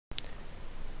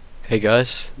Hey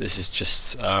guys, this is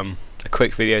just a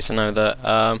quick video to know that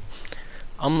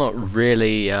I'm not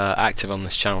really active on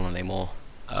this channel anymore.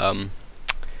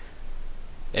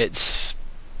 It's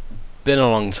been a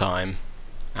long time,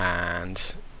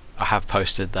 and I have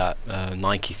posted that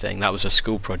Nike thing. That was a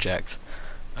school project.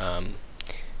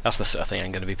 That's the sort of thing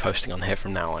I'm going to be posting on here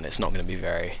from now on. It's not going to be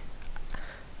very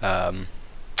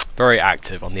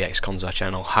active on the XConza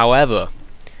channel. However,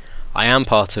 I am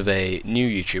part of a new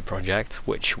YouTube project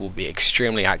which will be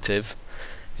extremely active.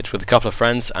 It's with a couple of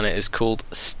friends and it is called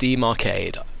Steam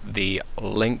Arcade. The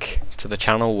link to the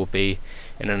channel will be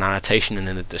in an annotation and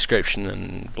in the description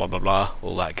and blah blah blah,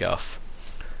 all that guff.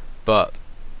 But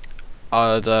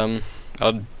I'd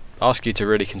ask you to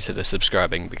really consider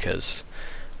subscribing, because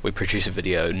we produce a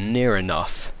video near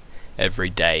enough every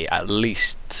day, at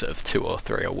least sort of 2 or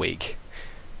 3 a week.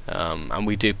 And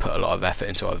we do put a lot of effort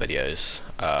into our videos.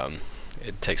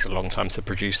 It takes a long time to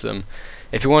produce them.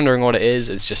 If you're wondering what it is,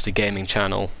 it's just a gaming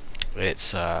channel.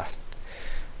 It's I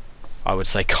would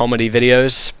say comedy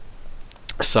videos.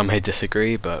 Some may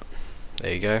disagree, but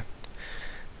there you go.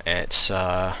 It's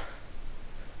yeah,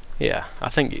 I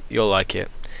think you'll like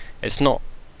it. It's not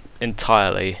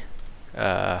entirely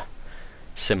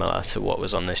similar to what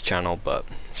was on this channel, but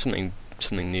something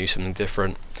new, something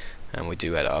different. And we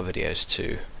do edit our videos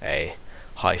to a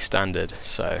high standard,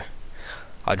 so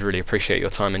I'd really appreciate your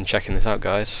time in checking this out,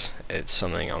 guys. It's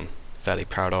something I'm fairly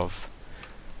proud of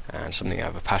and something I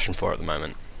have a passion for at the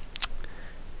moment.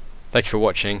 Thank you for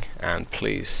watching, and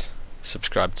please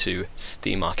subscribe to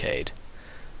Steam Arcade.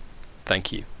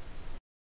 Thank you.